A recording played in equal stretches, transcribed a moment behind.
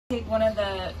Take one of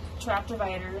the trap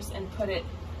dividers and put it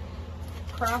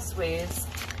crossways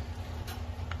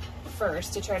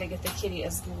first to try to get the kitty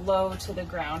as low to the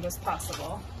ground as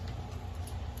possible.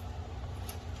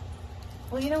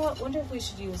 Well, you know what? Wonder if we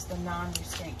should use the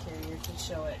non-restraint carrier to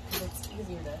show it, because it's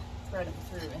easier to thread them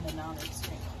through in the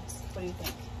non-restraint ones. What do you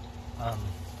think?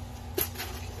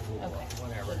 Okay,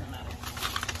 whatever. Doesn't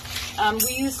matter.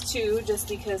 We use 2 just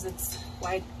because it's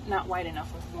wide, not wide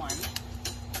enough with 1.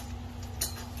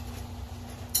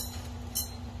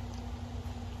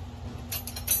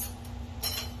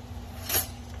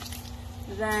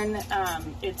 Then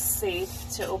it's safe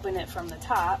to open it from the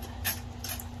top.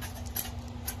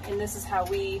 And this is how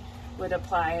we would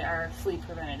apply our flea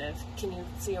preventative. Can you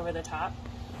see over the top?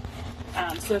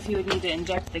 So if you would need to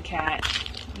inject the cat,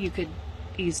 you could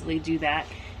easily do that.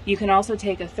 You can also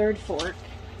take a 3rd fork.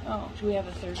 Oh, do we have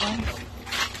a 3rd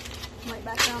one? Right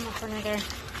back down the corner there.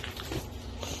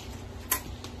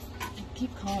 I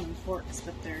keep calling them forks,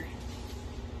 but they're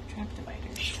trap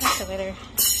dividers. Trap divider.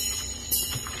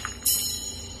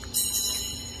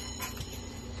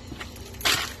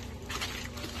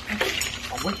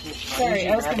 Sorry,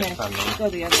 I was going to go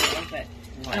the other way,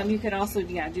 but you could also,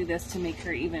 do this to make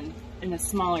her even in a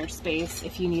smaller space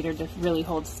if you need her to really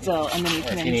hold still, and then you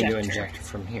can inject her. If you need to her. inject her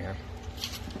from here.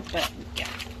 But, yeah.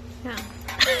 Yeah.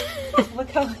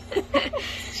 Look how...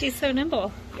 She's so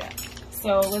nimble. Yeah.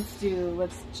 So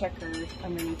let's check her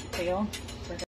underneath the tail.